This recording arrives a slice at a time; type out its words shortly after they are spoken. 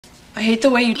I hate the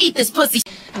way you eat this pussy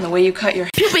and the way you cut your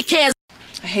pubic hairs.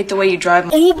 I hate the way you drive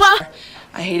my Uber.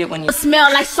 I hate it when you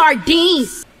Smell like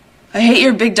sardines. I hate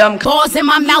your big dumb Balls in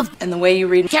my mouth. and the way you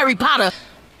read Harry Potter.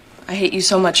 I hate you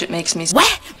so much it makes me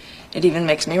What? It even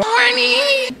makes me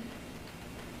horny.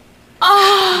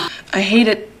 Oh. I hate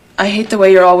it. I hate the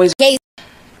way you're always Gay.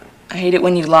 I hate it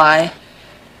when you lie.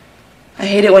 I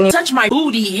hate it when you Touch my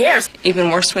booty hairs. even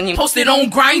worse when you Post it on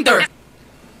Grindr.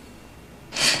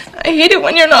 I hate it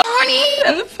when you're not horny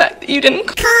and the fact that you didn't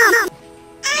Come.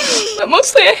 But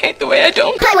mostly I hate the way I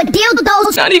don't Play with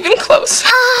dildos. Not even close.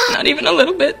 Not even a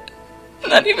little bit.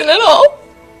 Not even at all.